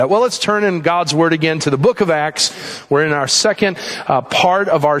Well, let's turn in God's Word again to the book of Acts. We're in our second part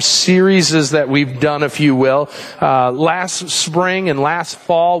of our series that we've done, if you will. Last spring and last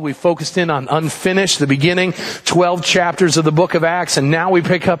fall, we focused in on unfinished, the beginning 12 chapters of the book of Acts. And now we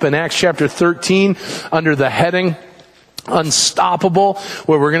pick up in Acts chapter 13 under the heading Unstoppable,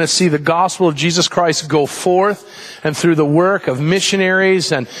 where we're going to see the gospel of Jesus Christ go forth, and through the work of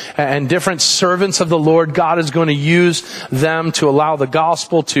missionaries and different servants of the Lord, God is going to use them to allow the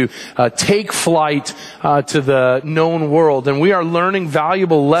gospel to take flight to the known world. And we are learning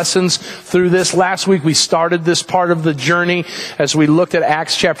valuable lessons through this. Last week we started this part of the journey as we looked at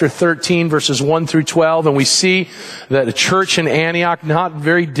Acts chapter 13 verses 1 through 12, and we see that the church in Antioch, not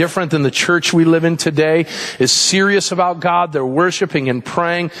very different than the church we live in today, is serious about God. They're worshiping and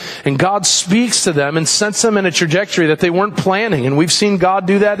praying, and God speaks to them and sets them in a trajectory that they weren't planning. And we've seen God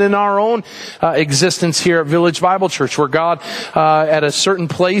do that in our own existence here at Village Bible Church, where God at a certain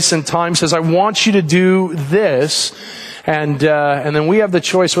place and time says, I want you to do this. And then we have the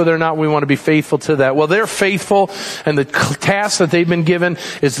choice whether or not we want to be faithful to that. Well, they're faithful, and the task that they've been given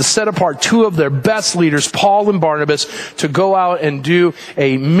is to set apart two of their best leaders, Paul and Barnabas, to go out and do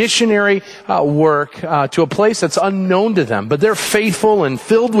a missionary work to a place that's unknown to them. But they're faithful and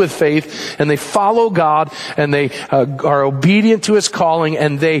filled with faith, and they follow God, and they are obedient to His calling,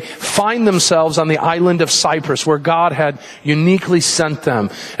 and they find themselves on the island of Cyprus, where God had uniquely sent them.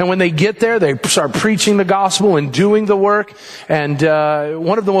 And when they get there, they start preaching the gospel and doing the work. And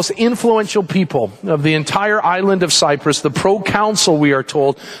one of the most influential people of the entire island of Cyprus, the proconsul, we are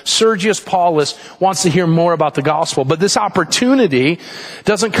told, Sergius Paulus, wants to hear more about the gospel. But this opportunity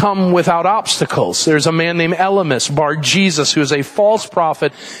doesn't come without obstacles. There's a man named Elymas, Bar-Jesus, who is a false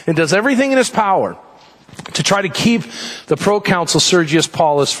prophet and does everything in his power to try to keep the proconsul Sergius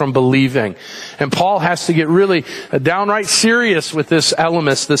Paulus from believing. And Paul has to get really downright serious with this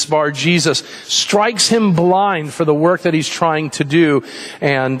Elymas, this Bar-Jesus, strikes him blind for the work that he's trying to do.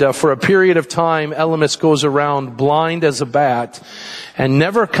 And for a period of time, Elymas goes around blind as a bat and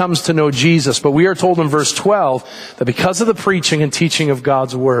never comes to know Jesus. But we are told in verse 12 that because of the preaching and teaching of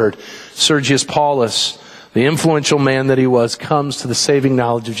God's Word, Sergius Paulus, the influential man that he was, comes to the saving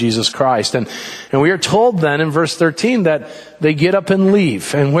knowledge of Jesus Christ. And we are told then in verse 13 that they get up and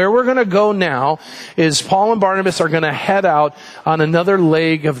leave. And where we're going to go now is Paul and Barnabas are going to head out on another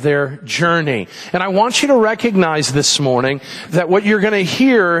leg of their journey. And I want you to recognize this morning that what you're going to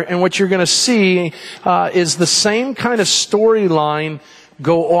hear and what you're going to see is the same kind of storyline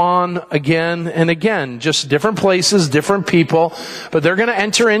go on again and again. Just different places, different people. But they're going to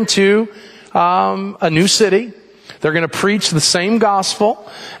enter into a new city. They're going to preach the same gospel,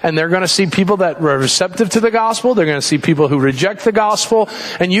 and they're going to see people that are receptive to the gospel. They're going to see people who reject the gospel.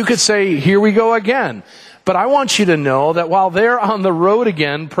 And you could say, here we go again. But I want you to know that while they're on the road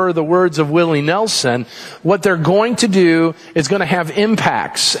again, per the words of Willie Nelson, what they're going to do is going to have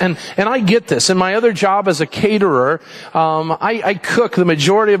impacts. And I get this. In my other job as a caterer, I cook. The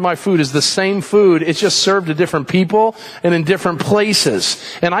majority of my food is the same food. It's just served to different people and in different places.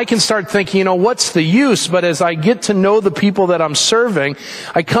 And I can start thinking, what's the use? But as I get to know the people that I'm serving,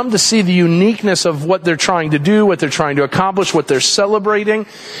 I come to see the uniqueness of what they're trying to do, what they're trying to accomplish, what they're celebrating.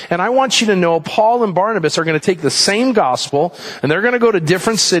 And I want you to know Paul and Barnabas are going to take the same gospel, and they're going to go to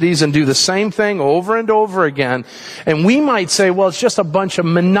different cities and do the same thing over and over again. And we might say, well, it's just a bunch of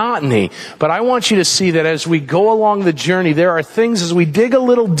monotony. But I want you to see that as we go along the journey, there are things, as we dig a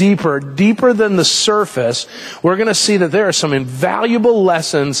little deeper than the surface, we're going to see that there are some invaluable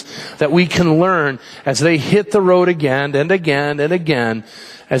lessons that we can learn as they hit the road again and again and again,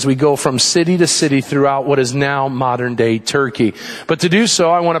 as we go from city to city throughout what is now modern-day Turkey. But to do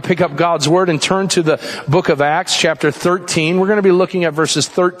so, I want to pick up God's Word and turn to the book of Acts, chapter 13. We're going to be looking at verses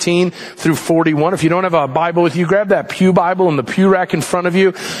 13 through 41. If you don't have a Bible with you, grab that pew Bible in the pew rack in front of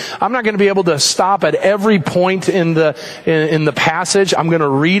you. I'm not going to be able to stop at every point in the passage. I'm going to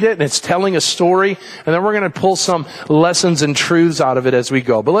read it, and it's telling a story, and then we're going to pull some lessons and truths out of it as we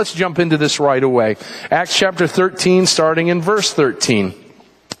go. But let's jump into this right away. Acts chapter 13, starting in verse 13.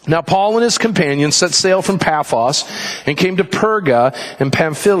 Now Paul and his companions set sail from Paphos and came to Perga and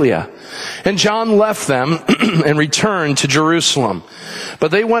Pamphylia. And John left them and returned to Jerusalem. But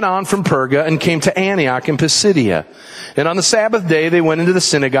they went on from Perga and came to Antioch in Pisidia. And on the Sabbath day they went into the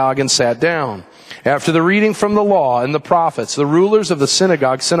synagogue and sat down. After the reading from the law and the prophets, the rulers of the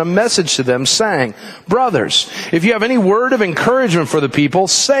synagogue sent a message to them saying, Brothers, if you have any word of encouragement for the people,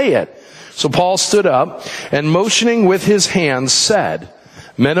 say it. So Paul stood up and motioning with his hands said,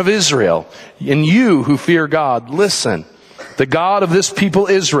 Men of Israel, and you who fear God, listen. the God of this people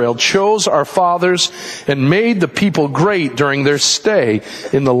Israel, chose our fathers and made the people great during their stay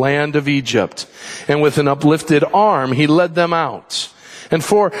in the land of Egypt. And with an uplifted arm, he led them out. And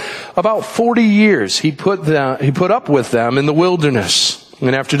for about 40 years, he put up with them in the wilderness.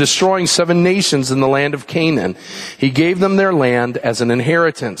 And after destroying 7 nations in the land of Canaan, he gave them their land as an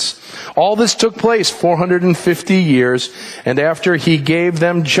inheritance. All this took place 450 years, and after he gave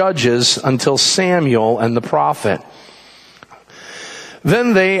them judges until Samuel and the prophet.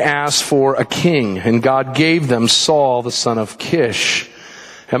 Then they asked for a king, and God gave them Saul the son of Kish,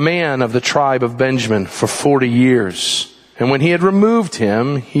 a man of the tribe of Benjamin, for 40 years. And when he had removed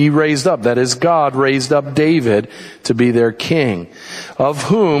him, he raised up, that is, God raised up David to be their king, of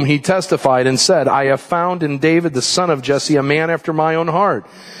whom he testified and said, I have found in David the son of Jesse a man after my own heart,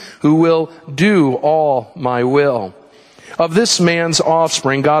 who will do all my will. Of this man's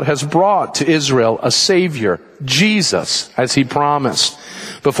offspring, God has brought to Israel a Savior, Jesus, as he promised.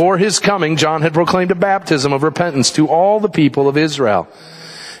 Before his coming, John had proclaimed a baptism of repentance to all the people of Israel.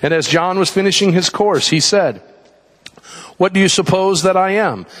 And as John was finishing his course, he said, what do you suppose that I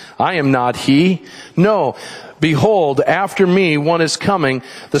am? I am not he. No, behold, after me one is coming,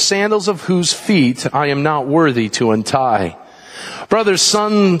 the sandals of whose feet I am not worthy to untie. Brothers,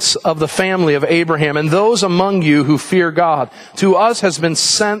 sons of the family of Abraham, and those among you who fear God, to us has been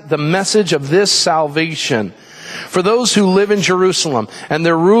sent the message of this salvation. For those who live in Jerusalem and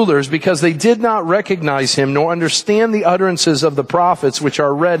their rulers, because they did not recognize him nor understand the utterances of the prophets which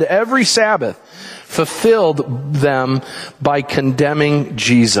are read every Sabbath, fulfilled them by condemning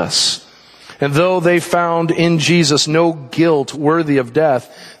Jesus. And though they found in Jesus no guilt worthy of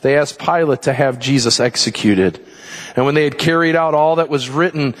death, they asked Pilate to have Jesus executed. And when they had carried out all that was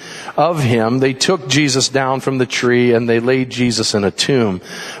written of him, they took Jesus down from the tree and they laid Jesus in a tomb.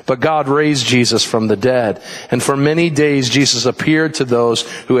 But God raised Jesus from the dead. And for many days Jesus appeared to those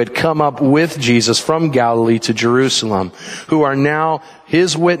who had come up with Jesus from Galilee to Jerusalem, who are now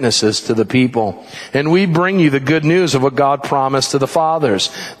his witnesses to the people. And we bring you the good news of what God promised to the fathers.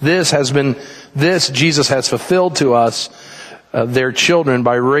 This Jesus has fulfilled to us, their children,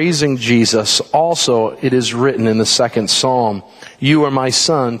 by raising Jesus. Also, it is written in the 2nd Psalm, you are my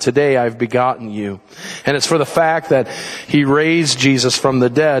son, today I've begotten you. And it's for the fact that he raised Jesus from the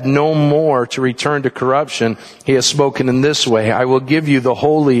dead, no more to return to corruption. He has spoken in this way, I will give you the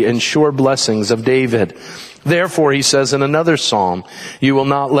holy and sure blessings of David. Therefore, he says in another psalm, you will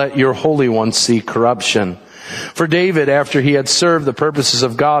not let your Holy One see corruption. For David, after he had served the purposes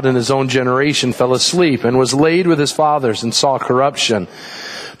of God in his own generation, fell asleep and was laid with his fathers and saw corruption.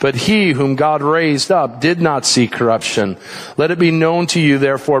 But he whom God raised up did not see corruption. Let it be known to you,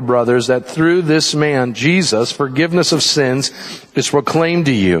 therefore, brothers, that through this man, Jesus, forgiveness of sins is proclaimed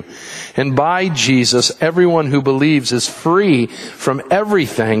to you. And by Jesus, everyone who believes is free from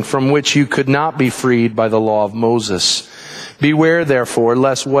everything from which you could not be freed by the law of Moses. Beware, therefore,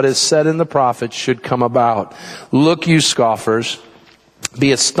 lest what is said in the prophets should come about. Look, you scoffers,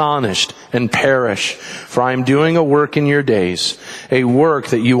 be astonished and perish, for I am doing a work in your days, a work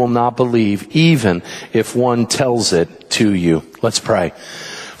that you will not believe, even if one tells it to you. Let's pray.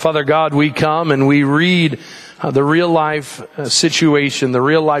 Father God, we come and we read the real life situation, the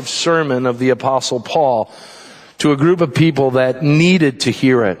real life sermon of the Apostle Paul to a group of people that needed to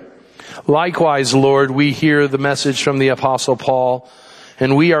hear it. Likewise, Lord, we hear the message from the Apostle Paul,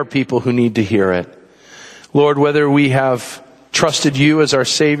 and we are people who need to hear it. Lord, whether we have trusted you as our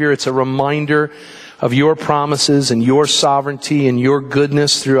Savior, it's a reminder of your promises and your sovereignty and your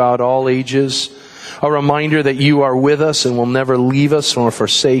goodness throughout all ages. A reminder that you are with us and will never leave us nor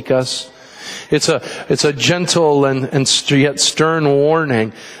forsake us. It's a gentle and yet stern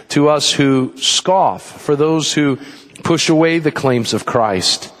warning to us who scoff, for those who push away the claims of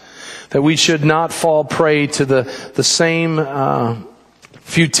Christ. That we should not fall prey to the same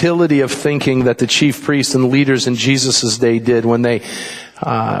futility of thinking that the chief priests and leaders in Jesus' day did when they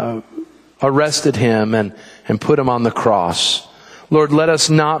arrested him and put him on the cross. Lord, let us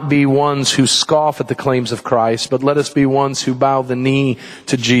not be ones who scoff at the claims of Christ, but let us be ones who bow the knee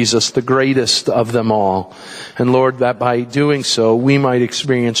to Jesus, the greatest of them all. And Lord, that by doing so, we might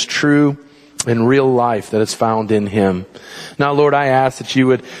experience true and real life that is found in him. Now, Lord, I ask that you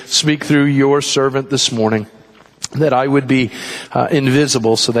would speak through your servant this morning, that I would be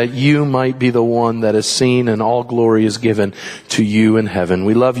invisible so that you might be the one that is seen, and all glory is given to you in heaven.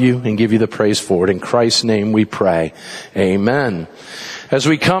 We love you and give you the praise for it. In Christ's name we pray. Amen. As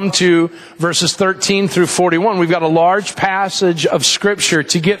we come to verses 13 through 41, we've got a large passage of Scripture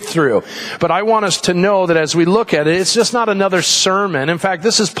to get through. But I want us to know that as we look at it, it's just not another sermon. In fact,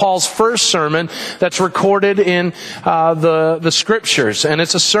 this is Paul's first sermon that's recorded in the Scriptures. And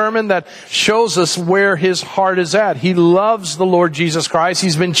it's a sermon that shows us where his heart is at. He loves the Lord Jesus Christ.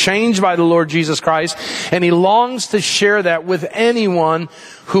 He's been changed by the Lord Jesus Christ. And he longs to share that with anyone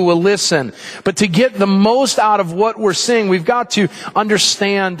who will listen. But to get the most out of what we're seeing, we've got to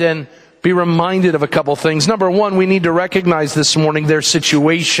understand and be reminded of a couple things. Number one, we need to recognize this morning their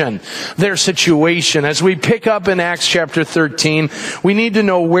situation. Their situation. As we pick up in Acts chapter 13, we need to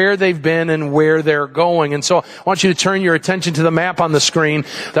know where they've been and where they're going. And so I want you to turn your attention to the map on the screen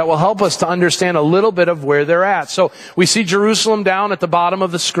that will help us to understand a little bit of where they're at. So we see Jerusalem down at the bottom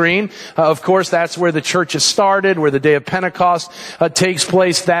of the screen. Of course, that's where the church has started, where the day of Pentecost takes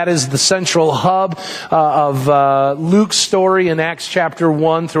place. That is the central hub of Luke's story in Acts chapter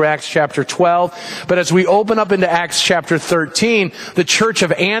 1 through Acts chapter 12. But as we open up into Acts chapter 13, the church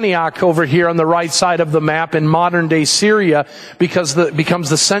of Antioch over here on the right side of the map in modern day Syria becomes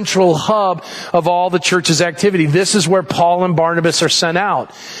the central hub of all the church's activity. This is where Paul and Barnabas are sent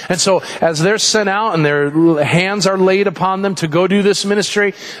out. And so as they're sent out and their hands are laid upon them to go do this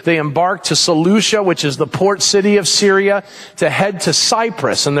ministry, they embark to Seleucia, which is the port city of Syria, to head to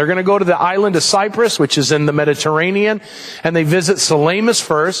Cyprus. And they're going to go to the island of Cyprus, which is in the Mediterranean, and they visit Salamis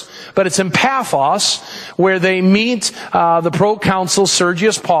first. But it's in Paphos where they meet the proconsul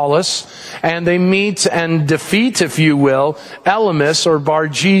Sergius Paulus, and they meet and defeat, if you will, Elymas or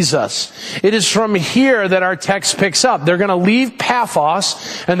Bar-Jesus. It is from here that our text picks up. They're going to leave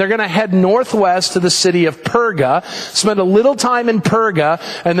Paphos, and they're going to head northwest to the city of Perga, spend a little time in Perga,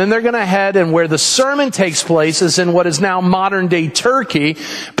 and then they're going to head, and where the sermon takes place is in what is now modern-day Turkey,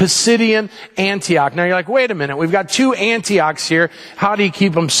 Pisidian Antioch. Now you're like, wait a minute, we've got two Antiochs here. How do you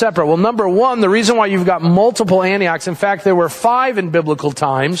keep them separate? Well, number one, the reason why you've got multiple Antiochs, in fact, there were 5 in biblical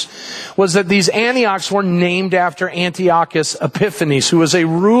times, was that these Antiochs were named after Antiochus Epiphanes, who was a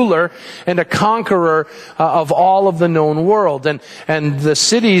ruler and a conqueror of all of the known world. And the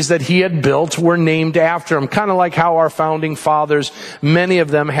cities that he had built were named after him, kind of like how our founding fathers, many of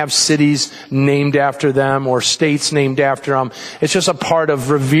them have cities named after them or states named after them. It's just a part of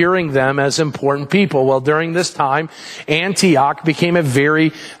revering them as important people. Well, during this time, Antioch became a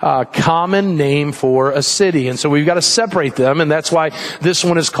very common name for a city. And so we've got to separate them. And that's why this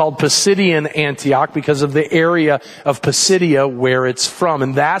one is called Pisidian Antioch, because of the area of Pisidia where it's from.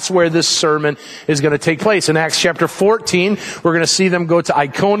 And that's where this sermon is going to take place. In Acts chapter 14, we're going to see them go to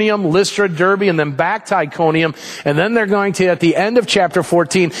Iconium, Lystra, Derbe, and then back to Iconium. And then they're going to, at the end of chapter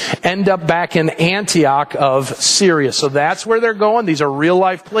 14, end up back in Antioch of Syria. So that's where they're going. These are real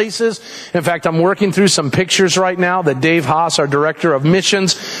life places. In fact, I'm working through some pictures right now that Dave Haas, our director of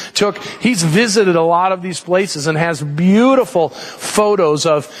missions, took. He's visited a lot of these places and has beautiful photos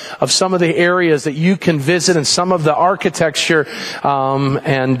of some of the areas that you can visit and some of the architecture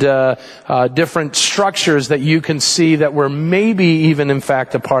and different structures that you can see that were maybe even in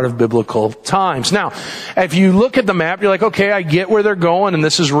fact a part of biblical times. Now, if you look at the map, you're like, okay, I get where they're going and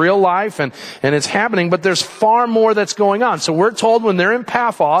this is real life and it's happening, but there's far more that's going on. So we're told when they're in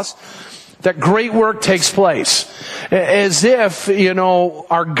Paphos that great work takes place. As if,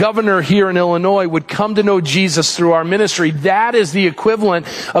 our governor here in Illinois would come to know Jesus through our ministry. That is the equivalent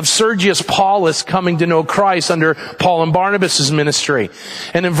of Sergius Paulus coming to know Christ under Paul and Barnabas' ministry.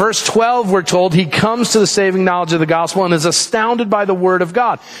 And in verse 12, we're told he comes to the saving knowledge of the gospel and is astounded by the word of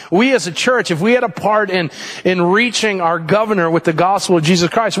God. We as a church, if we had a part in reaching our governor with the gospel of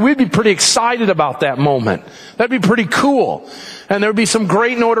Jesus Christ, we'd be pretty excited about that moment. That'd be pretty cool. And there would be some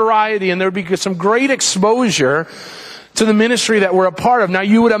great notoriety and there would be some great exposure to the ministry that we're a part of. Now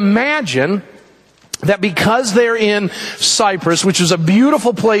you would imagine that because they're in Cyprus, which is a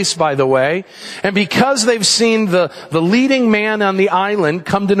beautiful place, by the way, and because they've seen the leading man on the island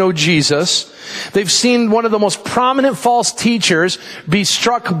come to know Jesus, they've seen one of the most prominent false teachers be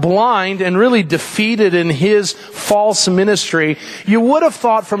struck blind and really defeated in his false ministry, you would have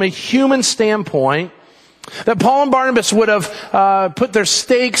thought from a human standpoint that Paul and Barnabas would have put their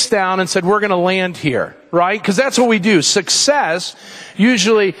stakes down and said, we're going to land here, right? Because that's what we do. Success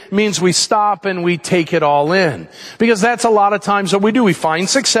usually means we stop and we take it all in. Because that's a lot of times what we do. We find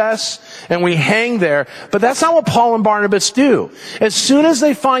success and we hang there. But that's not what Paul and Barnabas do. As soon as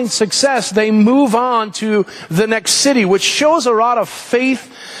they find success, they move on to the next city, which shows a lot of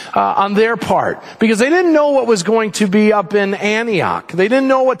faith on their part, because they didn't know what was going to be up in Antioch. They didn't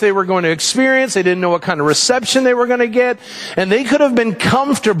know what they were going to experience. They didn't know what kind of reception they were going to get. And they could have been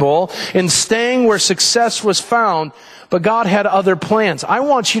comfortable in staying where success was found. but God had other plans. I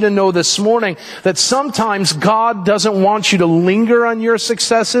want you to know this morning that sometimes God doesn't want you to linger on your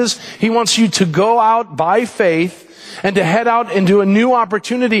successes. He wants you to go out by faith and to head out into a new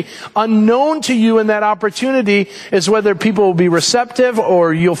opportunity. Unknown to you in that opportunity is whether people will be receptive,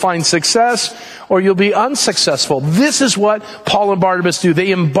 or you'll find success, or you'll be unsuccessful. This is what Paul and Barnabas do.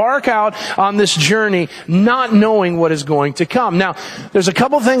 They embark out on this journey not knowing what is going to come. Now, there's a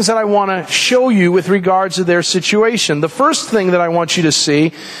couple things that I want to show you with regards to their situation. The first thing that I want you to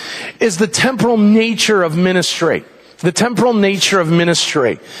see is the temporal nature of ministry. The temporal nature of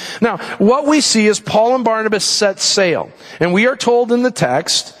ministry. Now, what we see is Paul and Barnabas set sail. And we are told in the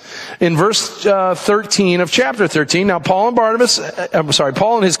text, in verse 13 of chapter 13, now Paul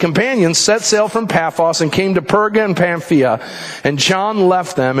and his companions set sail from Paphos and came to Perga and Pamphylia, and John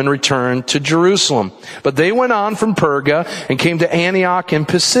left them and returned to Jerusalem. But they went on from Perga and came to Antioch and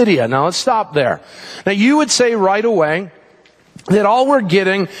Pisidia. Now let's stop there. Now you would say right away that all we're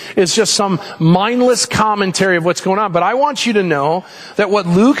getting is just some mindless commentary of what's going on. But I want you to know that what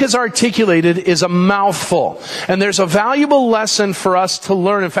Luke has articulated is a mouthful. And there's a valuable lesson for us to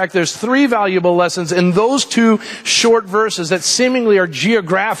learn. In fact, there's 3 valuable lessons in those 2 short verses that seemingly are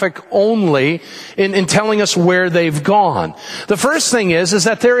geographic only in telling us where they've gone. The first thing is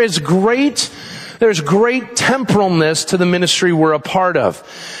that there's great temporalness to the ministry we're a part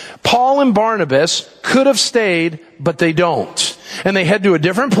of. Paul and Barnabas could have stayed, but they don't. And they head to a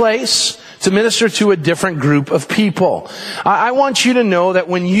different place to minister to a different group of people. I want you to know that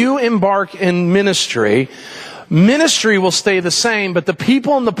when you embark in ministry will stay the same, but the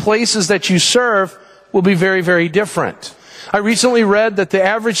people and the places that you serve will be very, very different. I recently read that the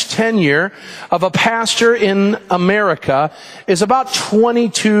average tenure of a pastor in America is about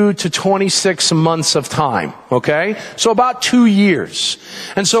 22 to 26 months of time, okay? So about 2 years.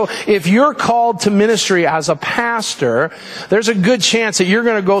 And so if you're called to ministry as a pastor, there's a good chance that you're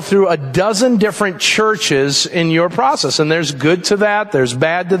going to go through a dozen different churches in your process. And there's good to that, there's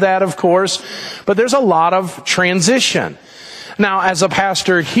bad to that, of course, but there's a lot of transition. Now, as a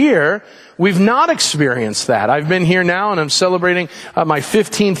pastor here, we've not experienced that. I've been here now and I'm celebrating my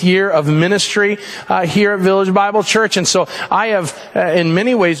 15th year of ministry here at Village Bible Church. And so I have, in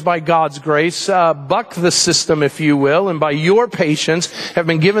many ways, by God's grace, bucked the system, if you will, and by your patience, have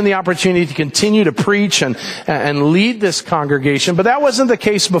been given the opportunity to continue to preach and lead this congregation. But that wasn't the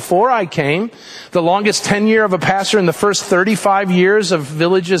case before I came. The longest tenure of a pastor in the first 35 years of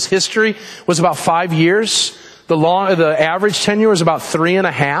Village's history was about 5 years. The average tenure was about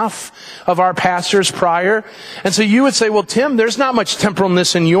 3.5 of our pastors prior. And so you would say, well, Tim, there's not much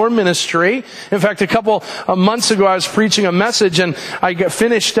temporalness in your ministry. In fact, a couple of months ago, I was preaching a message and I got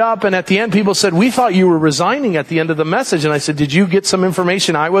finished up, and at the end, people said, we thought you were resigning at the end of the message. And I said, did you get some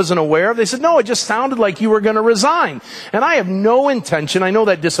information I wasn't aware of? They said, no, it just sounded like you were going to resign. And I have no intention, I know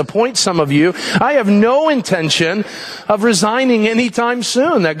that disappoints some of you, I have no intention of resigning anytime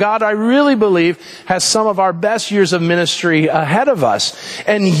soon. That God, I really believe, has some of our best years of ministry ahead of us.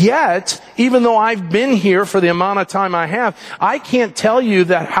 And yet, even though I've been here for the amount of time I have, I can't tell you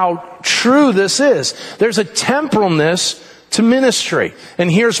that how true this is. There's a temporalness to ministry.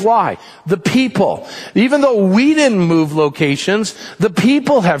 And here's why. The people. Even though we didn't move locations, the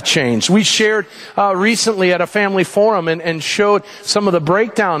people have changed. We shared recently at a family forum and showed some of the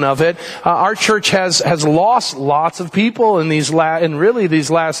breakdown of it. Our church has lost lots of people in these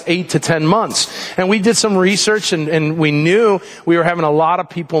last 8 to 10 months. And we did some research and we knew we were having a lot of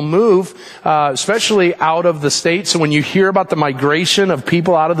people move, especially out of the state. So when you hear about the migration of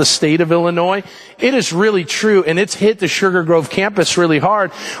people out of the state of Illinois, it is really true, and it's hit the Sugar Grove campus really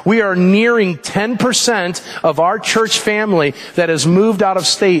hard. We are nearing 10% of our church family that has moved out of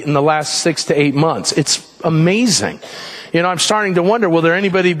state in the last 6 to 8 months. It's amazing. You know, I'm starting to wonder, will there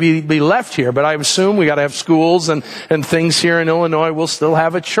anybody be left here? But I assume we got to have schools and things here in Illinois. We'll still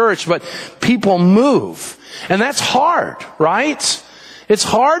have a church, but people move. And that's hard, right? It's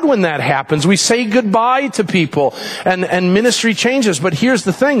hard when that happens. We say goodbye to people and ministry changes. But here's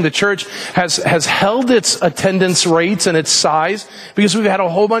the thing. The church has held its attendance rates and its size because we've had a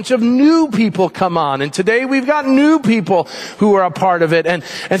whole bunch of new people come on. And today we've got new people who are a part of it. And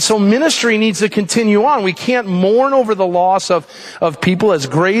so ministry needs to continue on. We can't mourn over the loss of people as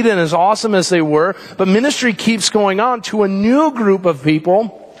great and as awesome as they were. But ministry keeps going on to a new group of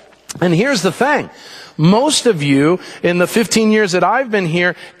people. And here's the thing. Most of you, in the 15 years that I've been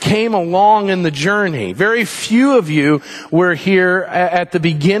here, came along in the journey. Very few of you were here at the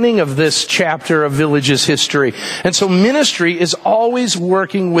beginning of this chapter of Village's history. And so ministry is always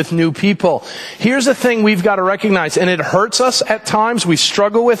working with new people. Here's the thing we've got to recognize, and it hurts us at times. We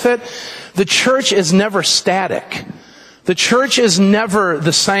struggle with it. The church is never static. The church is never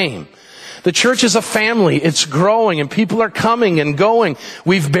the same. The church is a family. It's growing and people are coming and going.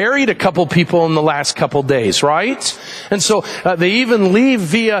 We've buried a couple people in the last couple days, right? And so they even leave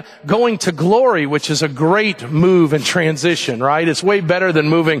via going to glory, which is a great move and transition, right? It's way better than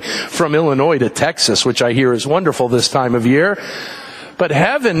moving from Illinois to Texas, which I hear is wonderful this time of year. But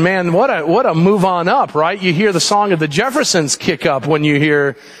heaven, man, what a move on up, right? You hear the song of the Jeffersons kick up when you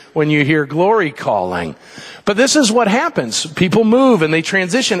hear glory calling. But this is what happens. People move and they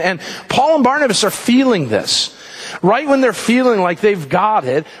transition. And Paul and Barnabas are feeling this. Right when they're feeling like they've got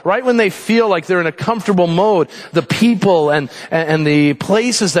it, right when they feel like they're in a comfortable mode, the people and the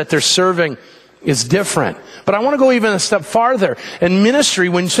places that they're serving is different. But I want to go even a step farther. In ministry,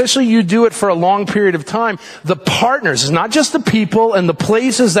 when especially you do it for a long period of time, the partners, it's not just the people and the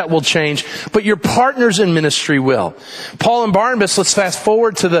places that will change, but your partners in ministry will. Paul and Barnabas, let's fast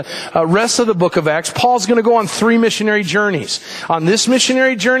forward to the rest of the book of Acts. Paul's going to go on 3 missionary journeys. On this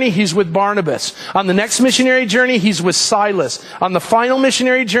missionary journey, he's with Barnabas. On the next missionary journey, he's with Silas. On the final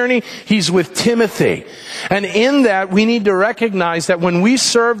missionary journey, he's with Timothy. And in that, we need to recognize that when we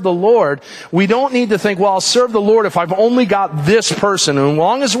serve the Lord, we don't need to think, well, I'll serve the Lord if I've only got this person. And as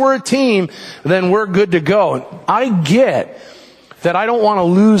long as we're a team, then we're good to go. And I get that I don't want to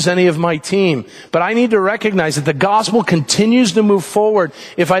lose any of my team. But I need to recognize that the gospel continues to move forward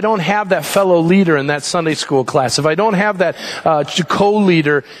if I don't have that fellow leader in that Sunday school class, if I don't have that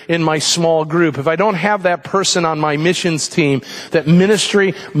co-leader in my small group, if I don't have that person on my missions team, that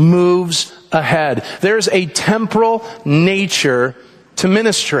ministry moves ahead. There's a temporal nature to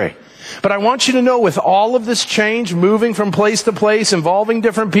ministry. But I want you to know, with all of this change, moving from place to place, involving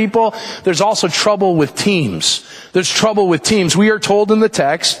different people, there's also trouble with teams. There's trouble with teams. We are told in the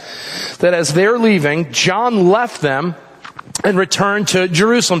text that as they're leaving, John left them and returned to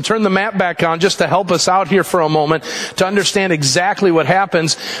Jerusalem. Turn the map back on just to help us out here for a moment to understand exactly what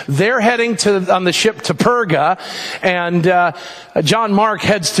happens. They're heading on the ship to Perga, and John Mark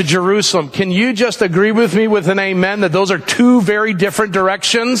heads to Jerusalem. Can you just agree with me with an amen that those are 2 very different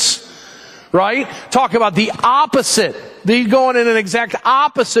directions? Right? Talk about the opposite. They're going in an exact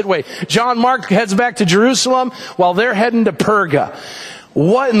opposite way. John Mark heads back to Jerusalem while they're heading to Perga.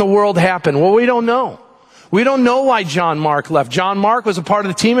 What in the world happened? Well, we don't know. We don't know why John Mark left. John Mark was a part of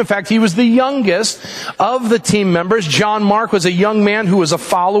the team. In fact, he was the youngest of the team members. John Mark was a young man who was a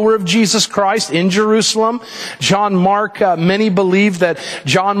follower of Jesus Christ in Jerusalem. John Mark, many believe that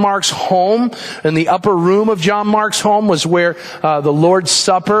John Mark's home, in the upper room of John Mark's home, was where the Lord's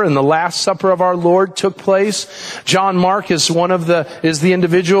Supper and the Last Supper of our Lord took place. John Mark is the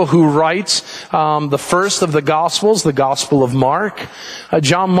individual who writes the first of the Gospels, the Gospel of Mark.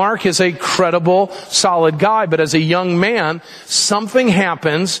 John Mark is a credible, solid guy, but as a young man, something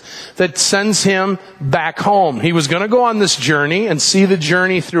happens that sends him back home. He was going to go on this journey and see the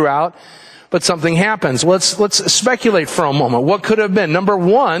journey throughout, but something happens. Let's speculate for a moment. What could have been? Number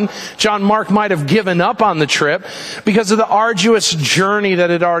 1, John Mark might have given up on the trip because of the arduous journey that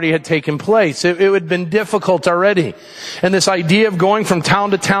had taken place. It had been difficult already. And this idea of going from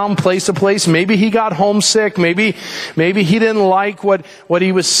town to town, place to place, maybe he got homesick, maybe he didn't like what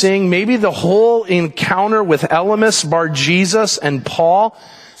he was seeing, maybe the whole encounter with Elymas, Bar-Jesus, and Paul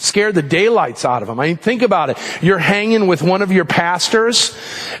scared the daylights out of him. I mean, think about it. You're hanging with one of your pastors,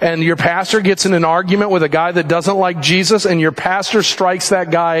 and your pastor gets in an argument with a guy that doesn't like Jesus, and your pastor strikes that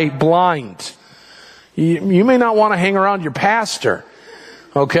guy blind. You may not want to hang around your pastor,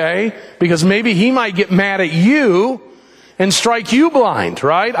 okay? Because maybe he might get mad at you and strike you blind,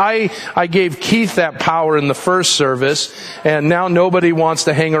 right? I gave Keith that power in the first service, and now nobody wants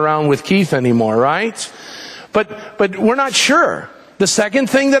to hang around with Keith anymore, right? But we're not sure. The second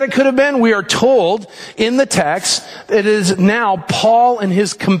thing that it could have been, we are told in the text, it is now Paul and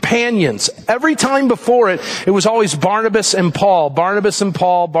his companions. Every time before it was always Barnabas and Paul, Barnabas and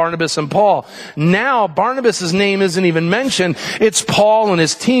Paul, Barnabas and Paul. Now, Barnabas' name isn't even mentioned. It's Paul and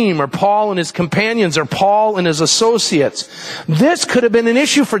his team, or Paul and his companions, or Paul and his associates. This could have been an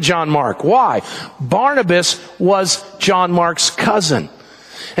issue for John Mark. Why? Barnabas was John Mark's cousin.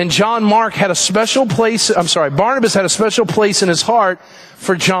 And Barnabas had a special place in his heart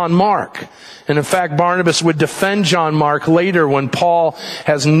for John Mark. And in fact, Barnabas would defend John Mark later when Paul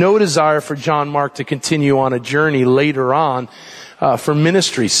has no desire for John Mark to continue on a journey later on for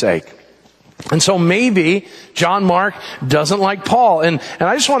ministry's sake. And so maybe John Mark doesn't like Paul. And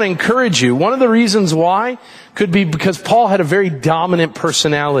I just want to encourage you, one of the reasons why could be because Paul had a very dominant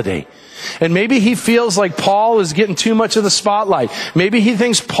personality. And maybe he feels like Paul is getting too much of the spotlight. Maybe he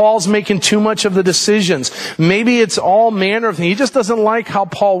thinks Paul's making too much of the decisions. Maybe it's all manner of things. He just doesn't like how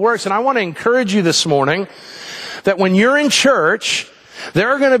Paul works. And I want to encourage you this morning that when you're in church, there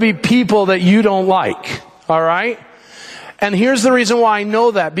are going to be people that you don't like. All right? And here's the reason why I know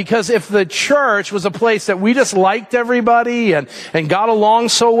that. Because if the church was a place that we just liked everybody and got along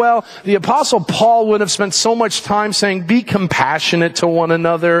so well, the Apostle Paul would have spent so much time saying, be compassionate to one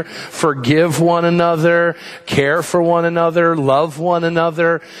another, forgive one another, care for one another, love one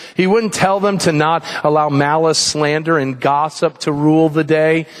another. He wouldn't tell them to not allow malice, slander, and gossip to rule the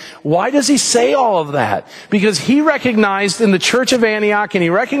day. Why does he say all of that? Because he recognized in the church of Antioch, and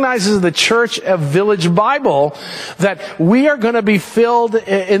he recognizes in the church of Village Bible, that we are going to be filled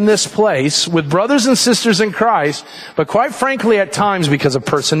in this place with brothers and sisters in Christ, but quite frankly at times because of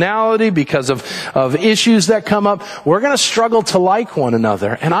personality, because of issues that come up, we're going to struggle to like one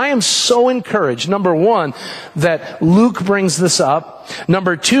another. And I am so encouraged, number one, that Luke brings this up.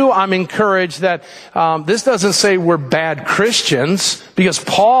 Number two, I'm encouraged that this doesn't say we're bad Christians, because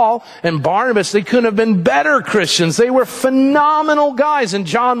Paul and Barnabas, they couldn't have been better Christians. They were phenomenal guys, and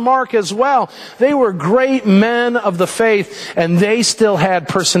John Mark as well. They were great men of the faith, and they still had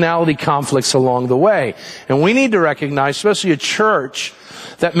personality conflicts along the way. And we need to recognize, especially a church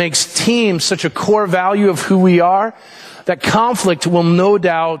that makes team such a core value of who we are, that conflict will no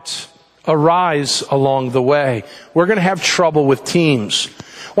doubt arise along the way. We're going to have trouble with teams.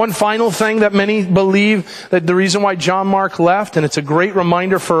 One final thing that many believe that the reason why John Mark left, and it's a great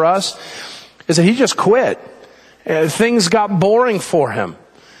reminder for us, is that he just quit. Things got boring for him.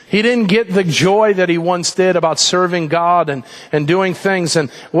 He didn't get the joy that he once did about serving God and doing things.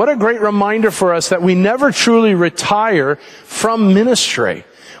 And what a great reminder for us that we never truly retire from ministry.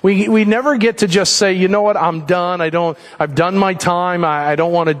 We never get to just say, you know what, I'm done. I've done my time. I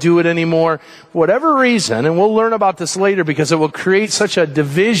don't want to do it anymore. Whatever reason, and we'll learn about this later because it will create such a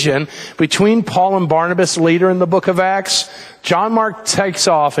division between Paul and Barnabas later in the book of Acts. John Mark takes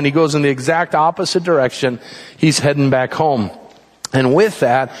off and he goes in the exact opposite direction. He's heading back home. And with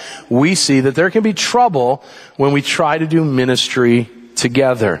that, we see that there can be trouble when we try to do ministry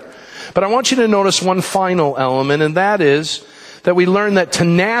together. But I want you to notice one final element, and that is that we learn that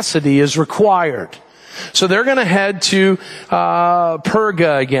tenacity is required. So they're going to head to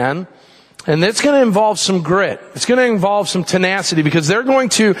Perga again, and it's going to involve some grit. It's going to involve some tenacity, because they're going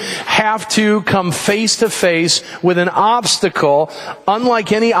to have to come face to face with an obstacle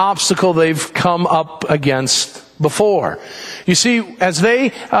unlike any obstacle they've come up against before. You see, as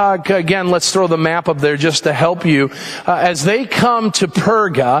they, again, let's throw the map up there just to help you. As they come to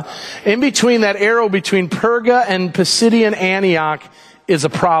Perga, in between that arrow between Perga and Pisidian Antioch is a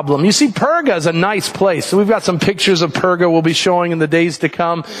problem. You see, Perga is a nice place. So we've got some pictures of Perga we'll be showing in the days to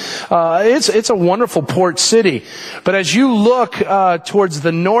come. It's a wonderful port city. But as you look towards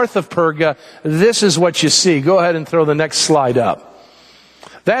the north of Perga, this is what you see. Go ahead and throw the next slide up.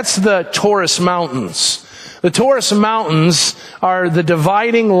 That's the Taurus Mountains. The Taurus Mountains are the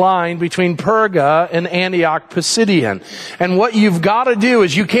dividing line between Perga and Antioch Pisidian. And what you've got to do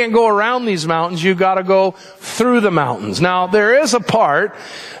is you can't go around these mountains, you've got to go through the mountains. Now, there is a part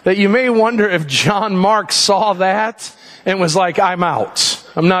that you may wonder if John Mark saw that and was like, I'm out.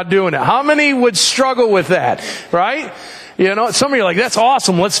 I'm not doing it. How many would struggle with that, right? You know, some of you are like, that's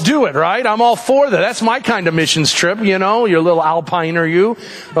awesome, let's do it, right? I'm all for that. That's my kind of missions trip, you know, you're a little alpiner, you,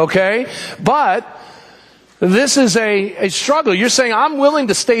 okay? But this is a struggle. You're saying, I'm willing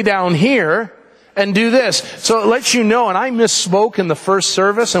to stay down here and do this. So it lets you know, and I misspoke in the first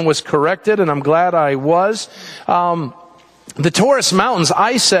service and was corrected, and I'm glad I was. The Taurus Mountains,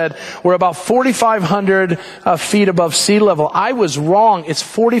 I said, were about 4,500 feet above sea level. I was wrong. It's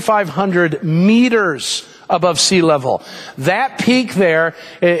 4,500 meters above sea level. That peak there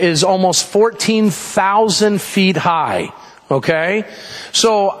is almost 14,000 feet high. Okay?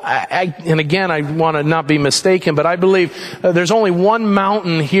 So, and again, I want to not be mistaken, but I believe there's only one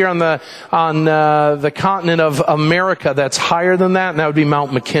mountain here on the continent of America that's higher than that, and that would be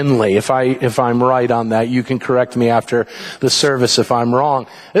Mount McKinley. If I'm right on that, you can correct me after the service if I'm wrong.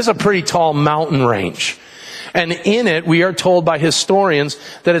 This is a pretty tall mountain range. And in it, we are told by historians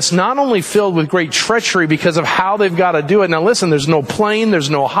that it's not only filled with great treachery because of how they've got to do it. Now listen, there's no plane, there's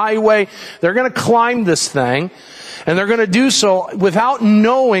no highway. They're going to climb this thing. And they're going to do so without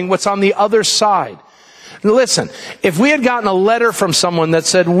knowing what's on the other side. Listen, if we had gotten a letter from someone that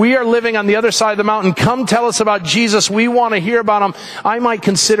said, we are living on the other side of the mountain, come tell us about Jesus, we want to hear about him, I might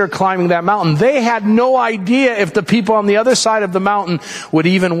consider climbing that mountain. They had no idea if the people on the other side of the mountain would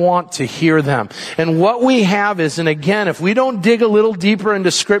even want to hear them. And what we have is, and again, if we don't dig a little deeper into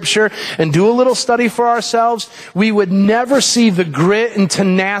Scripture and do a little study for ourselves, we would never see the grit and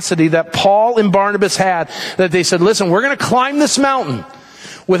tenacity that Paul and Barnabas had, that they said, listen, we're going to climb this mountain.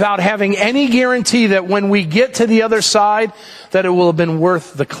 without having any guarantee that when we get to the other side, that it will have been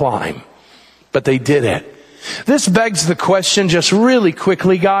worth the climb. But they did it. This begs the question, just really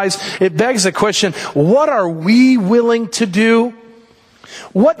quickly, guys, it begs the question, what are we willing to do?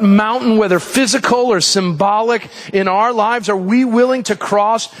 What mountain, whether physical or symbolic, in our lives are we willing to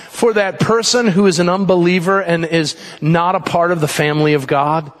cross for that person who is an unbeliever and is not a part of the family of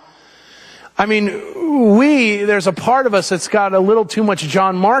God? I mean, there's a part of us that's got a little too much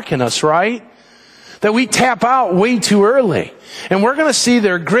John Mark in us, right? That we tap out way too early. And we're going to see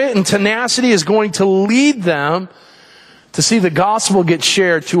their grit and tenacity is going to lead them to see the gospel get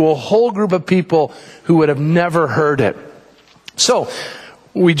shared to a whole group of people who would have never heard it. So,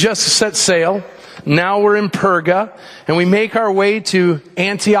 we just set sail. Now we're in Perga, and we make our way to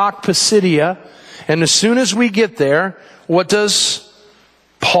Antioch Pisidia. And as soon as we get there, what does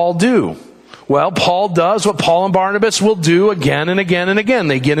Paul do? Well, Paul does what Paul and Barnabas will do again and again and again.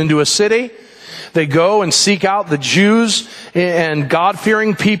 They get into a city. They go and seek out the Jews and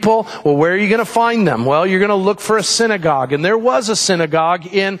God-fearing people. Well, where are you going to find them? Well, you're going to look for a synagogue. And there was a synagogue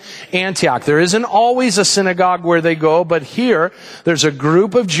in Antioch. There isn't always a synagogue where they go, but here, there's a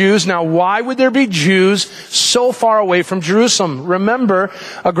group of Jews. Now, why would there be Jews so far away from Jerusalem? Remember,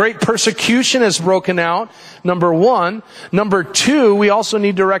 a great persecution has broken out. Number one. Number two, we also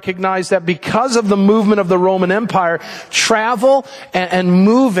need to recognize that because of the movement of the Roman Empire, travel and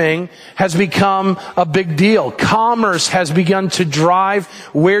moving has become a big deal. Commerce has begun to drive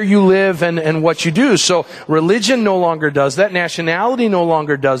where you live and what you do. So religion no longer does that. Nationality no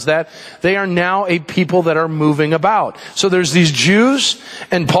longer does that. They are now a people that are moving about. So there's these Jews,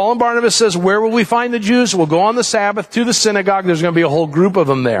 and Paul and Barnabas says, where will we find the Jews? We'll go on the Sabbath to the synagogue. There's going to be a whole group of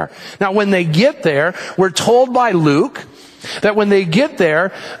them there. Now, when they get there, we're told by Luke that when they get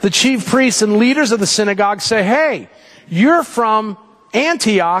there, the chief priests and leaders of the synagogue say, hey, you're from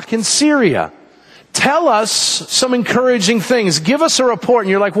Antioch in Syria. Tell us some encouraging things. Give us a report. And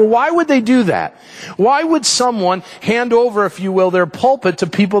you're like, well, why would they do that? Why would someone hand over, if you will, their pulpit to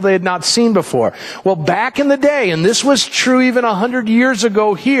people they had not seen before? Well, back in the day, and this was true even 100 years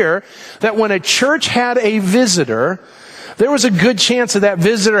ago here, that when a church had a visitor, there was a good chance that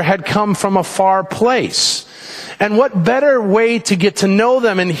visitor had come from a far place. And what better way to get to know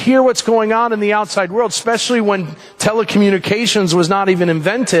them and hear what's going on in the outside world, especially when telecommunications was not even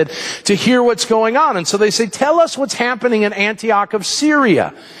invented, to hear what's going on. And so they say, tell us what's happening in Antioch of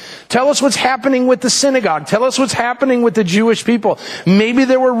Syria. Tell us what's happening with the synagogue. Tell us what's happening with the Jewish people. Maybe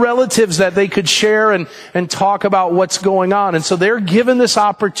there were relatives that they could share and talk about what's going on. And so they're given this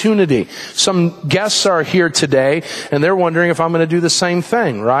opportunity. Some guests are here today, and they're wondering if I'm going to do the same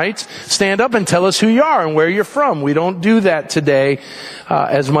thing, right? Stand up and tell us who you are and where you're from. We don't do that today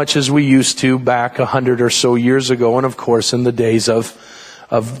as much as we used to back 100 or so years ago, and of course in the days of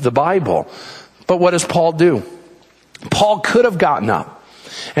the Bible. But what does Paul do? Paul could have gotten up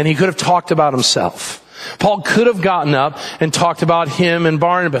and he could have talked about himself. Paul could have gotten up and talked about him and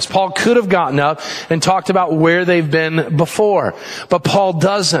Barnabas. Paul could have gotten up and talked about where they've been before. But Paul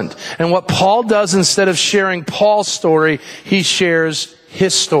doesn't. And what Paul does, instead of sharing Paul's story, he shares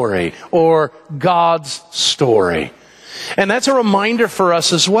his story, or God's story. And that's a reminder for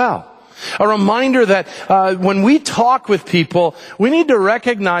us as well. A reminder that when we talk with people, we need to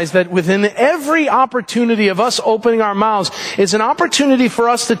recognize that within every opportunity of us opening our mouths is an opportunity for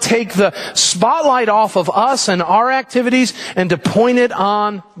us to take the spotlight off of us and our activities and to point it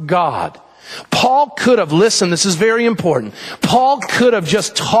on God. Paul could have, listen, this is very important. Paul could have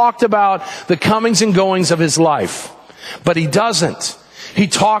just talked about the comings and goings of his life, but he doesn't. He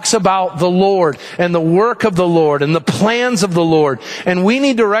talks about the Lord and the work of the Lord and the plans of the Lord. And we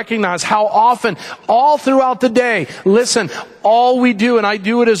need to recognize how often, all throughout the day, listen, all we do, and I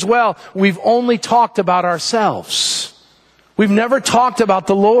do it as well, we've only talked about ourselves. We've never talked about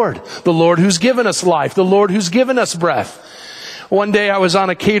the Lord who's given us life, the Lord who's given us breath. One day I was on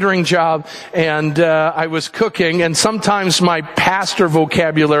a catering job and I was cooking, and sometimes my pastor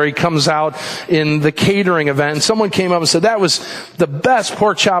vocabulary comes out in the catering event. And someone came up and said, that was the best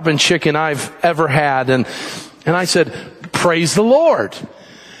pork chop and chicken I've ever had. And I said, praise the Lord.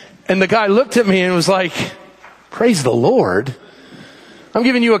 And the guy looked at me and was like, praise the Lord? I'm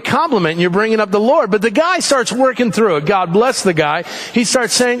giving you a compliment and you're bringing up the Lord. But the guy starts working through it. God bless the guy. He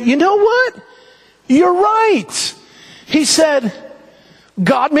starts saying, you know what? You're right. He said,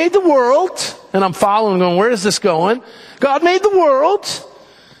 God made the world, and I'm following going, where is this going? God made the world,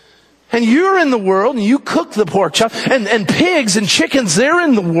 and you're in the world, and you cook the pork chop, and pigs and chickens, they're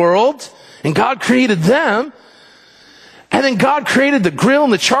in the world, and God created them, and then God created the grill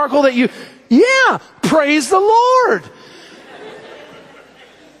and the charcoal that praise the Lord.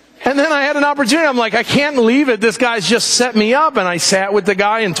 And then I had an opportunity. I'm like, I can't leave it. This guy's just set me up. And I sat with the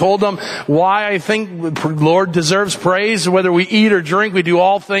guy and told him why I think the Lord deserves praise. Whether we eat or drink, we do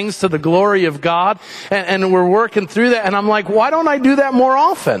all things to the glory of God. And we're working through that. And I'm like, why don't I do that more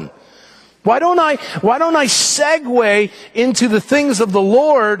often? Why don't I segue into the things of the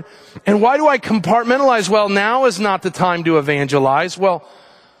Lord? And why do I compartmentalize? Well, now is not the time to evangelize. Well,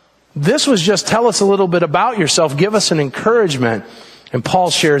 this was just tell us a little bit about yourself. Give us an encouragement. And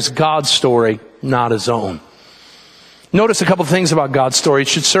Paul shares God's story, not his own. Notice a couple things about God's story. It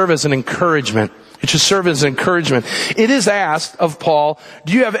should serve as an encouragement. It should serve as an encouragement. It is asked of Paul,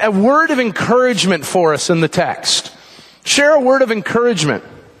 do you have a word of encouragement for us in the text? Share a word of encouragement.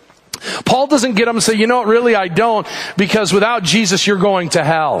 Paul doesn't get up and say, you know what, really I don't, because without Jesus you're going to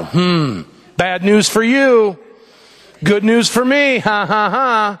hell. Bad news for you. Good news for me. Ha ha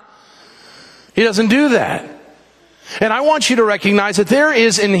ha. He doesn't do that. And I want you to recognize that there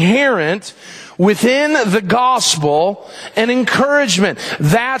is inherent within the gospel an encouragement.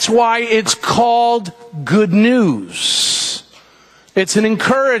 That's why it's called good news. It's an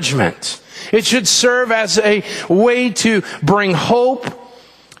encouragement. It should serve as a way to bring hope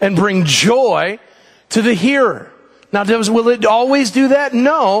and bring joy to the hearer. Now, will it always do that?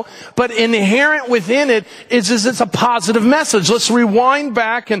 No. But inherent within it is it's a positive message. Let's rewind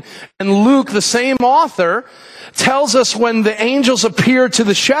back and Luke, the same author, tells us when the angels appear to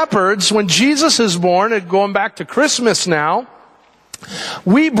the shepherds, when Jesus is born, and going back to Christmas now,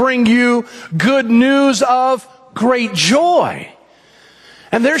 we bring you good news of great joy.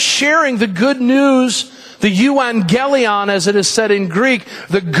 And they're sharing the good news, the euangelion as it is said in Greek,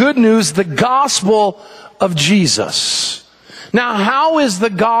 the good news, the gospel of Jesus. Now, how is the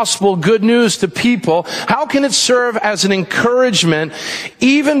gospel good news to people? How can it serve as an encouragement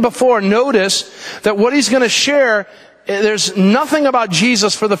even before? Notice that what he's going to share, there's nothing about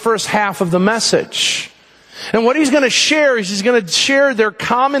Jesus for the first half of the message. And what he's going to share is he's going to share their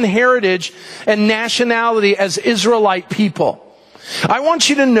common heritage and nationality as Israelite people. I want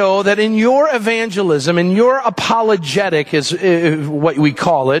you to know that in your evangelism, in your apologetic is what we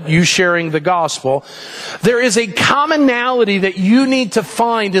call it, you sharing the gospel, there is a commonality that you need to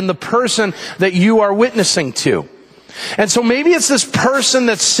find in the person that you are witnessing to. And so maybe it's this person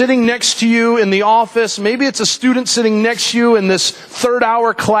that's sitting next to you in the office. Maybe it's a student sitting next to you in this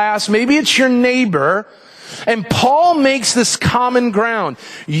third-hour class. Maybe it's your neighbor. And Paul makes this common ground.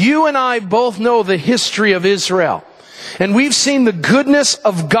 You and I both know the history of Israel. And we've seen the goodness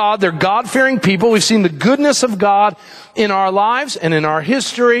of God. They're God-fearing people. We've seen the goodness of God in our lives and in our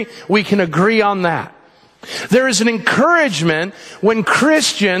history. We can agree on that. There is an encouragement when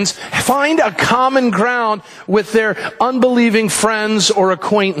Christians find a common ground with their unbelieving friends or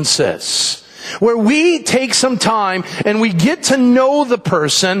acquaintances, where we take some time and we get to know the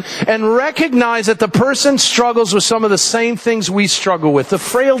person and recognize that the person struggles with some of the same things we struggle with, the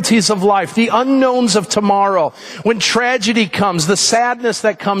frailties of life, the unknowns of tomorrow. When tragedy comes, the sadness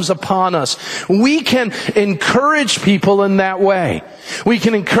that comes upon us, we can encourage people in that way. We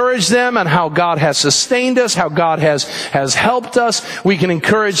can encourage them on how God has sustained us, how God has helped us. We can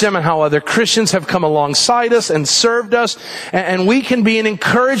encourage them on how other Christians have come alongside us and served us. And we can be an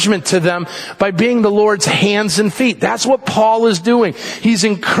encouragement to them by being the Lord's hands and feet. That's what Paul is doing. He's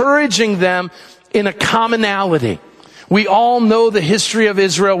encouraging them in a commonality. We all know the history of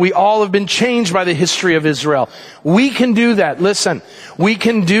Israel. We all have been changed by the history of Israel. We can do that. Listen, we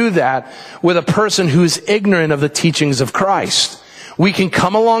can do that with a person who's ignorant of the teachings of Christ. We can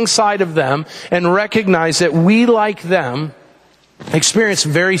come alongside of them and recognize that we, like them, experience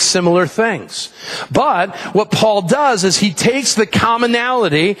very similar things. But what Paul does is he takes the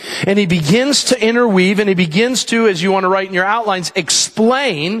commonality and he begins to interweave and he begins to, as you want to write in your outlines,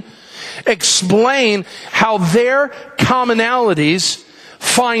 explain how their commonalities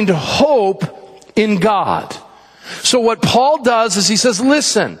find hope in God. So what Paul does is he says,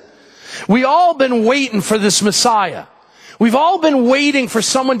 listen, we all been waiting for this Messiah. We've all been waiting for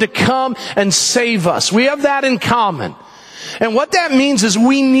someone to come and save us. We have that in common. And what that means is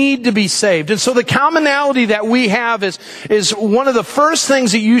we need to be saved. And so the commonality that we have is one of the first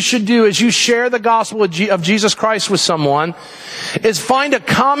things that you should do as you share the gospel of Jesus Christ with someone is find a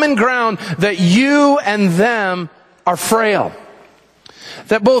common ground that you and them are frail.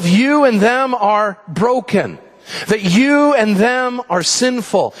 That both you and them are broken. That you and them are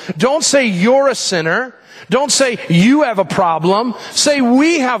sinful. Don't say you're a sinner. Don't say you have a problem. Say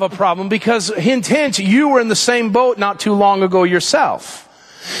we have a problem because, hint, hint, you were in the same boat not too long ago yourself.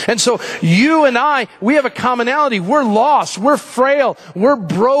 And so you and I, we have a commonality. We're lost. We're frail. We're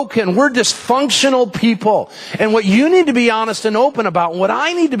broken. We're dysfunctional people. And what you need to be honest and open about, and what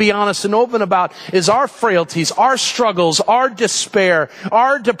I need to be honest and open about, is our frailties, our struggles, our despair,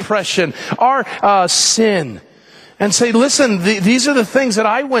 our depression, our sin. And say, listen, these are the things that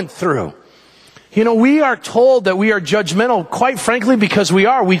I went through. You know, we are told that we are judgmental, quite frankly, because we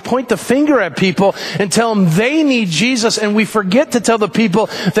are. We point the finger at people and tell them they need Jesus, and we forget to tell the people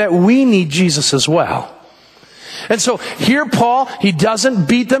that we need Jesus as well. And so here Paul, he doesn't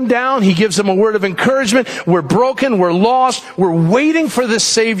beat them down. He gives them a word of encouragement. We're broken. We're lost. We're waiting for this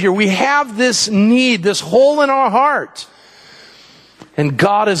Savior. We have this need, this hole in our heart. And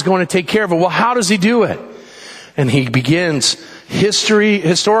God is going to take care of it. Well, how does he do it? And he begins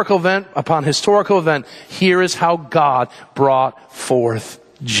historical event upon historical event. Here is how God brought forth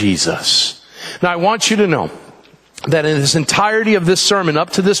Jesus. Now I want you to know that in this entirety of this sermon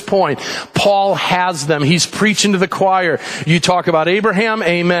up to this point, Paul has them. He's preaching to the choir. You talk about Abraham,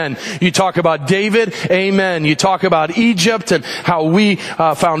 amen. You talk about David, amen. You talk about Egypt and how we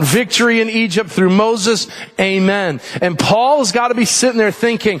found victory in Egypt through Moses, amen. And Paul's got to be sitting there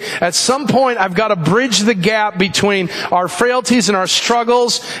thinking, at some point I've got to bridge the gap between our frailties and our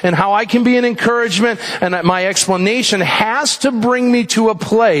struggles and how I can be an encouragement, and that my explanation has to bring me to a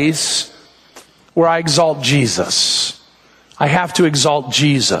place where I exalt Jesus. I have to exalt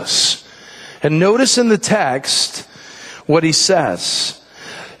Jesus. And notice in the text what he says.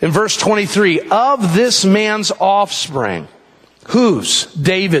 In verse 23, of this man's offspring. Whose?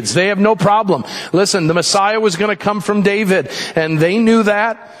 David's. They have no problem. Listen, the Messiah was going to come from David, and they knew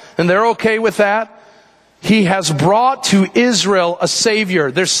that, and they're okay with that. He has brought to Israel a Savior.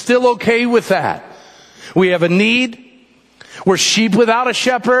 They're still okay with that. We have a need. We're sheep without a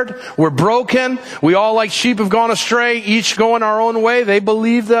shepherd. We're broken. We all like sheep have gone astray, each going our own way. They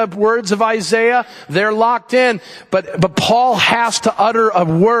believe the words of Isaiah. They're locked in. But Paul has to utter a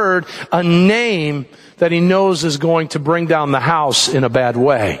word, a name that he knows is going to bring down the house in a bad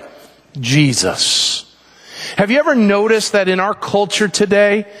way. Jesus. Have you ever noticed that in our culture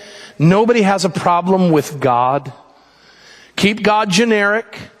today, nobody has a problem with God? Keep God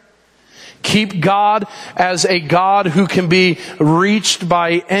generic. Keep God as a God who can be reached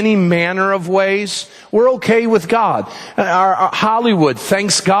by any manner of ways. We're okay with God. Our Hollywood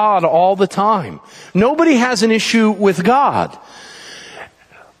thanks God all the time. Nobody has an issue with God.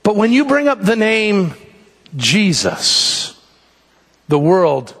 But when you bring up the name Jesus, the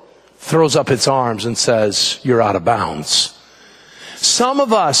world throws up its arms and says, you're out of bounds. Some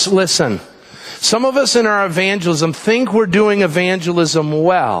of us, listen, some of us in our evangelism think we're doing evangelism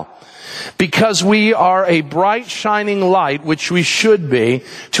well, because we are a bright, shining light, which we should be,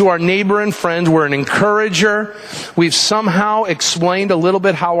 to our neighbor and friend. We're an encourager. We've somehow explained a little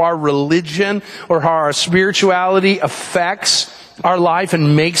bit how our religion or how our spirituality affects our life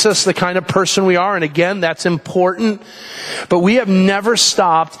and makes us the kind of person we are. And again, that's important. But we have never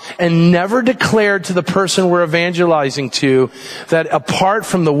stopped and never declared to the person we're evangelizing to that apart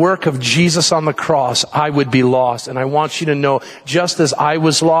from the work of Jesus on the cross, I would be lost. And I want you to know, just as I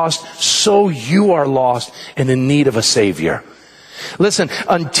was lost, so you are lost and in need of a Savior. Listen,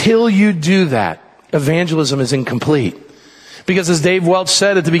 until you do that, evangelism is incomplete. Because as Dave Welch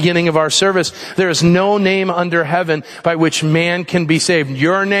said at the beginning of our service, there is no name under heaven by which man can be saved.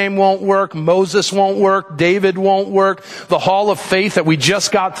 Your name won't work. Moses won't work. David won't work. The Hall of Faith that we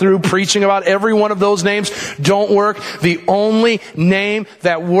just got through preaching about, every one of those names don't work. The only name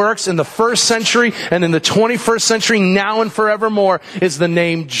that works in the first century and in the 21st century, now and forevermore, is the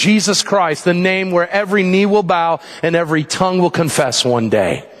name Jesus Christ. The name where every knee will bow and every tongue will confess one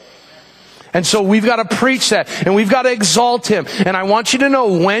day. And so we've got to preach that, and we've got to exalt Him. And I want you to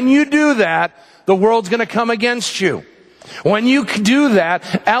know, when you do that, the world's going to come against you. When you do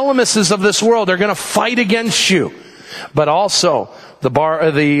that, elements of this world are going to fight against you. But also,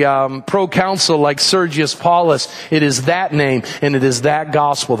 the proconsul like Sergius Paulus, it is that name and it is that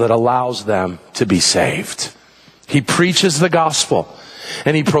gospel that allows them to be saved. He preaches the gospel.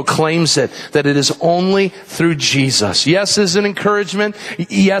 And he proclaims it, that it is only through Jesus. Yes, it's an encouragement.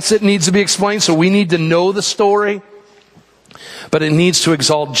 Yes, it needs to be explained, so we need to know the story. But it needs to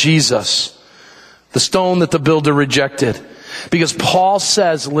exalt Jesus, the stone that the builder rejected. Because Paul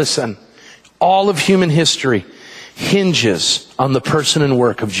says, listen, all of human history hinges on the person and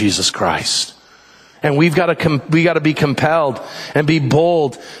work of Jesus Christ. And we've got to be compelled and be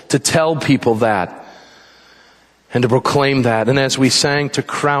bold to tell people that. And to proclaim that. And as we sang, to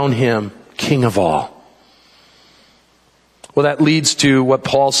crown Him King of all. Well, that leads to what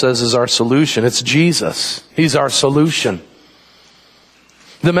Paul says is our solution. It's Jesus. He's our solution.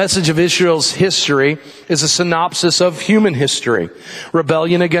 The message of Israel's history is a synopsis of human history.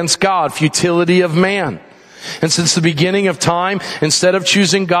 Rebellion against God, futility of man. And since the beginning of time, instead of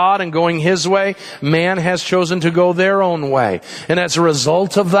choosing God and going His way, man has chosen to go their own way. And as a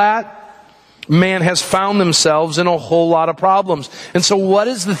result of that, man has found themselves in a whole lot of problems. And so what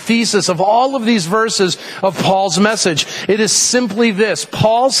is the thesis of all of these verses of Paul's message? It is simply this.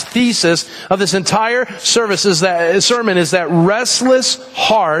 Paul's thesis of this entire sermon is that restless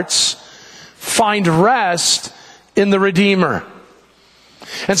hearts find rest in the Redeemer.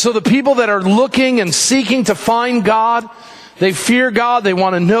 And so the people that are looking and seeking to find God, they fear God, they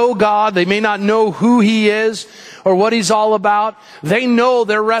want to know God, they may not know who He is or what He's all about. They know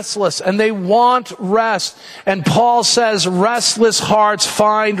they're restless and they want rest. And Paul says restless hearts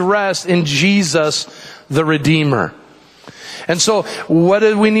find rest in Jesus, the Redeemer. And so what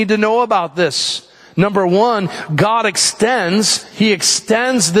do we need to know about this? Number one, God extends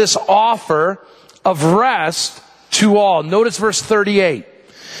this offer of rest to all. Notice verse 38.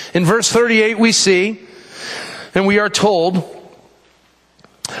 In verse 38 we see, and we are told,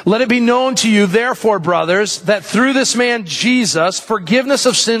 "Let it be known to you, therefore, brothers, that through this man Jesus, forgiveness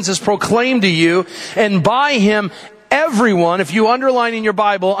of sins is proclaimed to you, and by Him everyone," if you underline in your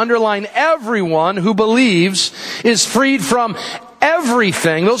Bible, underline everyone who believes, "is freed from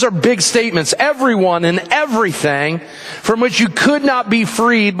everything." Those are big statements. Everyone and everything from which you could not be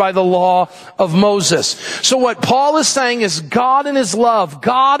freed by the law of Moses. So what Paul is saying is God in His love,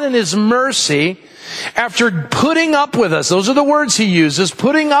 God in His mercy, after putting up with us, those are the words he uses,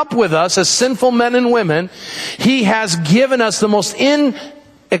 putting up with us as sinful men and women, He has given us the most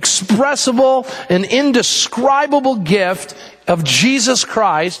inexpressible and indescribable gift of Jesus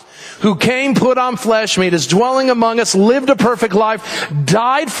Christ, who came, put on flesh, made His dwelling among us, lived a perfect life,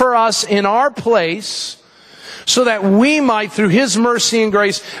 died for us in our place, so that we might, through His mercy and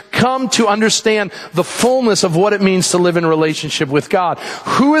grace, come to understand the fullness of what it means to live in relationship with God.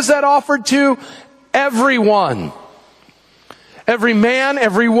 Who is that offered to? Everyone. Every man,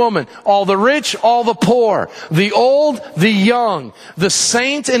 every woman, all the rich, all the poor, the old, the young, the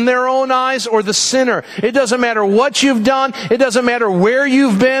saint in their own eyes or the sinner. It doesn't matter what you've done. It doesn't matter where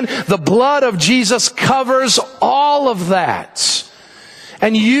you've been. The blood of Jesus covers all of that.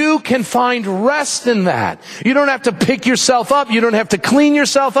 And you can find rest in that. You don't have to pick yourself up. You don't have to clean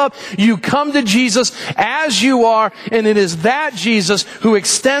yourself up. You come to Jesus as you are, and it is that Jesus who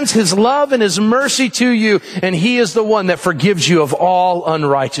extends His love and His mercy to you, and He is the one that forgives you of all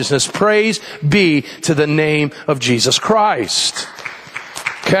unrighteousness. Praise be to the name of Jesus Christ.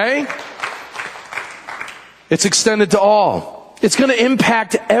 Okay? It's extended to all. It's going to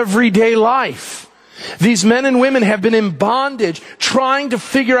impact everyday life. These men and women have been in bondage trying to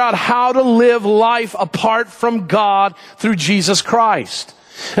figure out how to live life apart from God through Jesus Christ.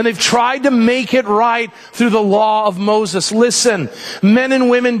 And they've tried to make it right through the law of Moses. Listen, men and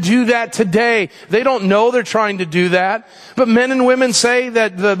women do that today. They don't know they're trying to do that. But men and women say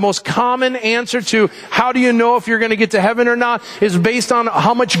that the most common answer to how do you know if you're going to get to heaven or not is based on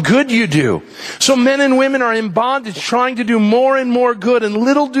how much good you do. So men and women are in bondage trying to do more and more good. And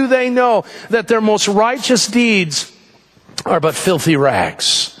little do they know that their most righteous deeds are but filthy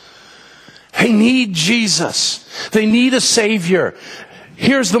rags. They need Jesus. They need a Savior.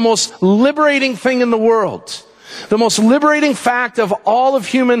 Here's the most liberating thing in the world. The most liberating fact of all of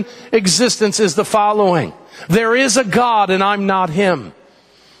human existence is the following. There is a God and I'm not Him.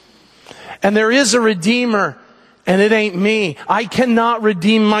 And there is a Redeemer and it ain't me. I cannot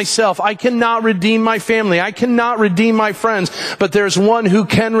redeem myself. I cannot redeem my family. I cannot redeem my friends. But there's one who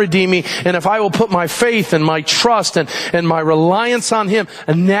can redeem me. And if I will put my faith and my trust and my reliance on Him,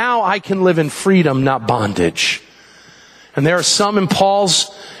 and now I can live in freedom, not bondage. And there are some in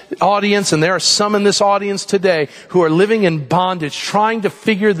Paul's audience, and there are some in this audience today who are living in bondage, trying to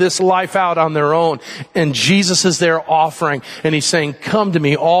figure this life out on their own. And Jesus is there offering, and He's saying, "Come to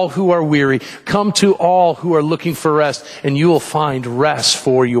me, all who are weary. Come to all who are looking for rest, and you will find rest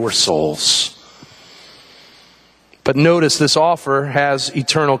for your souls." But notice this offer has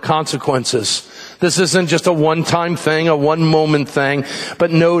eternal consequences. This isn't just a one-time thing, a one-moment thing.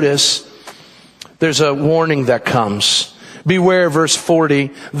 But notice there's a warning that comes. Beware, verse 40,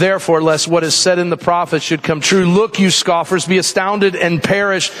 "Therefore, lest what is said in the prophets should come true. Look, you scoffers, be astounded and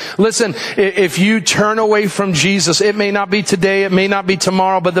perish." Listen, if you turn away from Jesus, it may not be today, it may not be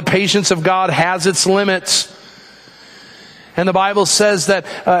tomorrow, but the patience of God has its limits. And the Bible says that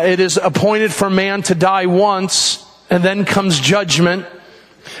it is appointed for man to die once, and then comes judgment.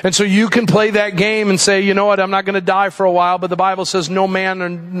 And so you can play that game and say, you know what, I'm not going to die for a while, but the Bible says no man or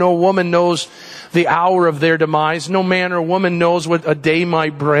no woman knows the hour of their demise. No man or woman knows what a day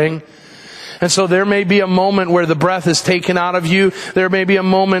might bring. And so there may be a moment where the breath is taken out of you. There may be a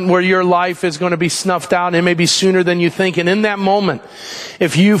moment where your life is going to be snuffed out. It may be sooner than you think. And in that moment,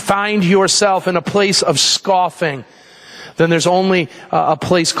 if you find yourself in a place of scoffing, then there's only a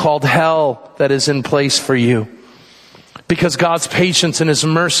place called hell that is in place for you. Because God's patience and His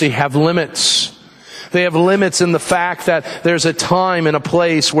mercy have limits. They have limits in the fact that there's a time and a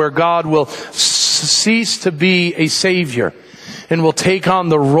place where God will cease to be a Savior and will take on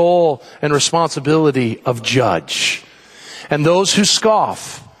the role and responsibility of judge. And those who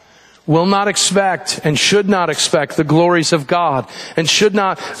scoff will not expect and should not expect the glories of God, and should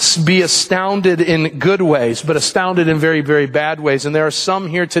not be astounded in good ways, but astounded in very, very bad ways. And there are some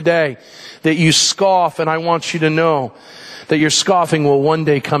here today that you scoff, and I want you to know that your scoffing will one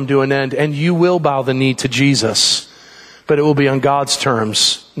day come to an end, and you will bow the knee to Jesus, but it will be on God's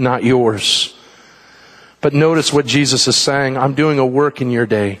terms, not yours. But notice what Jesus is saying. I'm doing a work in your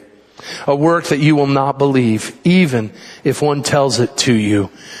day. A work that you will not believe, even if one tells it to you.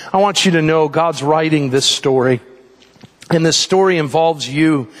 I want you to know God's writing this story. And this story involves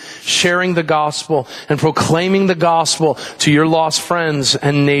you sharing the gospel and proclaiming the gospel to your lost friends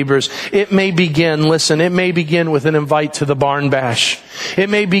and neighbors. It may begin with an invite to the barn bash. It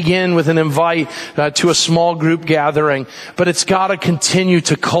may begin with an invite to a small group gathering. But it's got to continue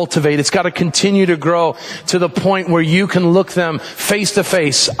to cultivate. It's got to continue to grow to the point where you can look them face to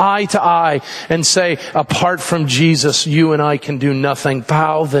face, eye to eye, and say, apart from Jesus, you and I can do nothing.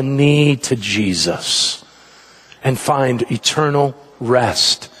 Bow the knee to Jesus and find eternal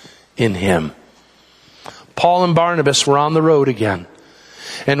rest in Him. Paul and Barnabas were on the road again.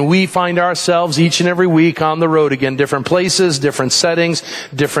 And we find ourselves each and every week on the road again. Different places, different settings,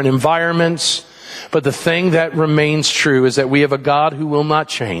 different environments. But the thing that remains true is that we have a God who will not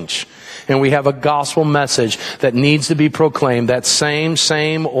change. And we have a gospel message that needs to be proclaimed. That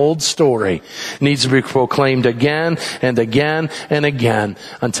same old story needs to be proclaimed again and again and again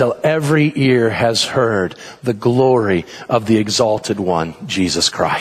until every ear has heard the glory of the exalted one, Jesus Christ.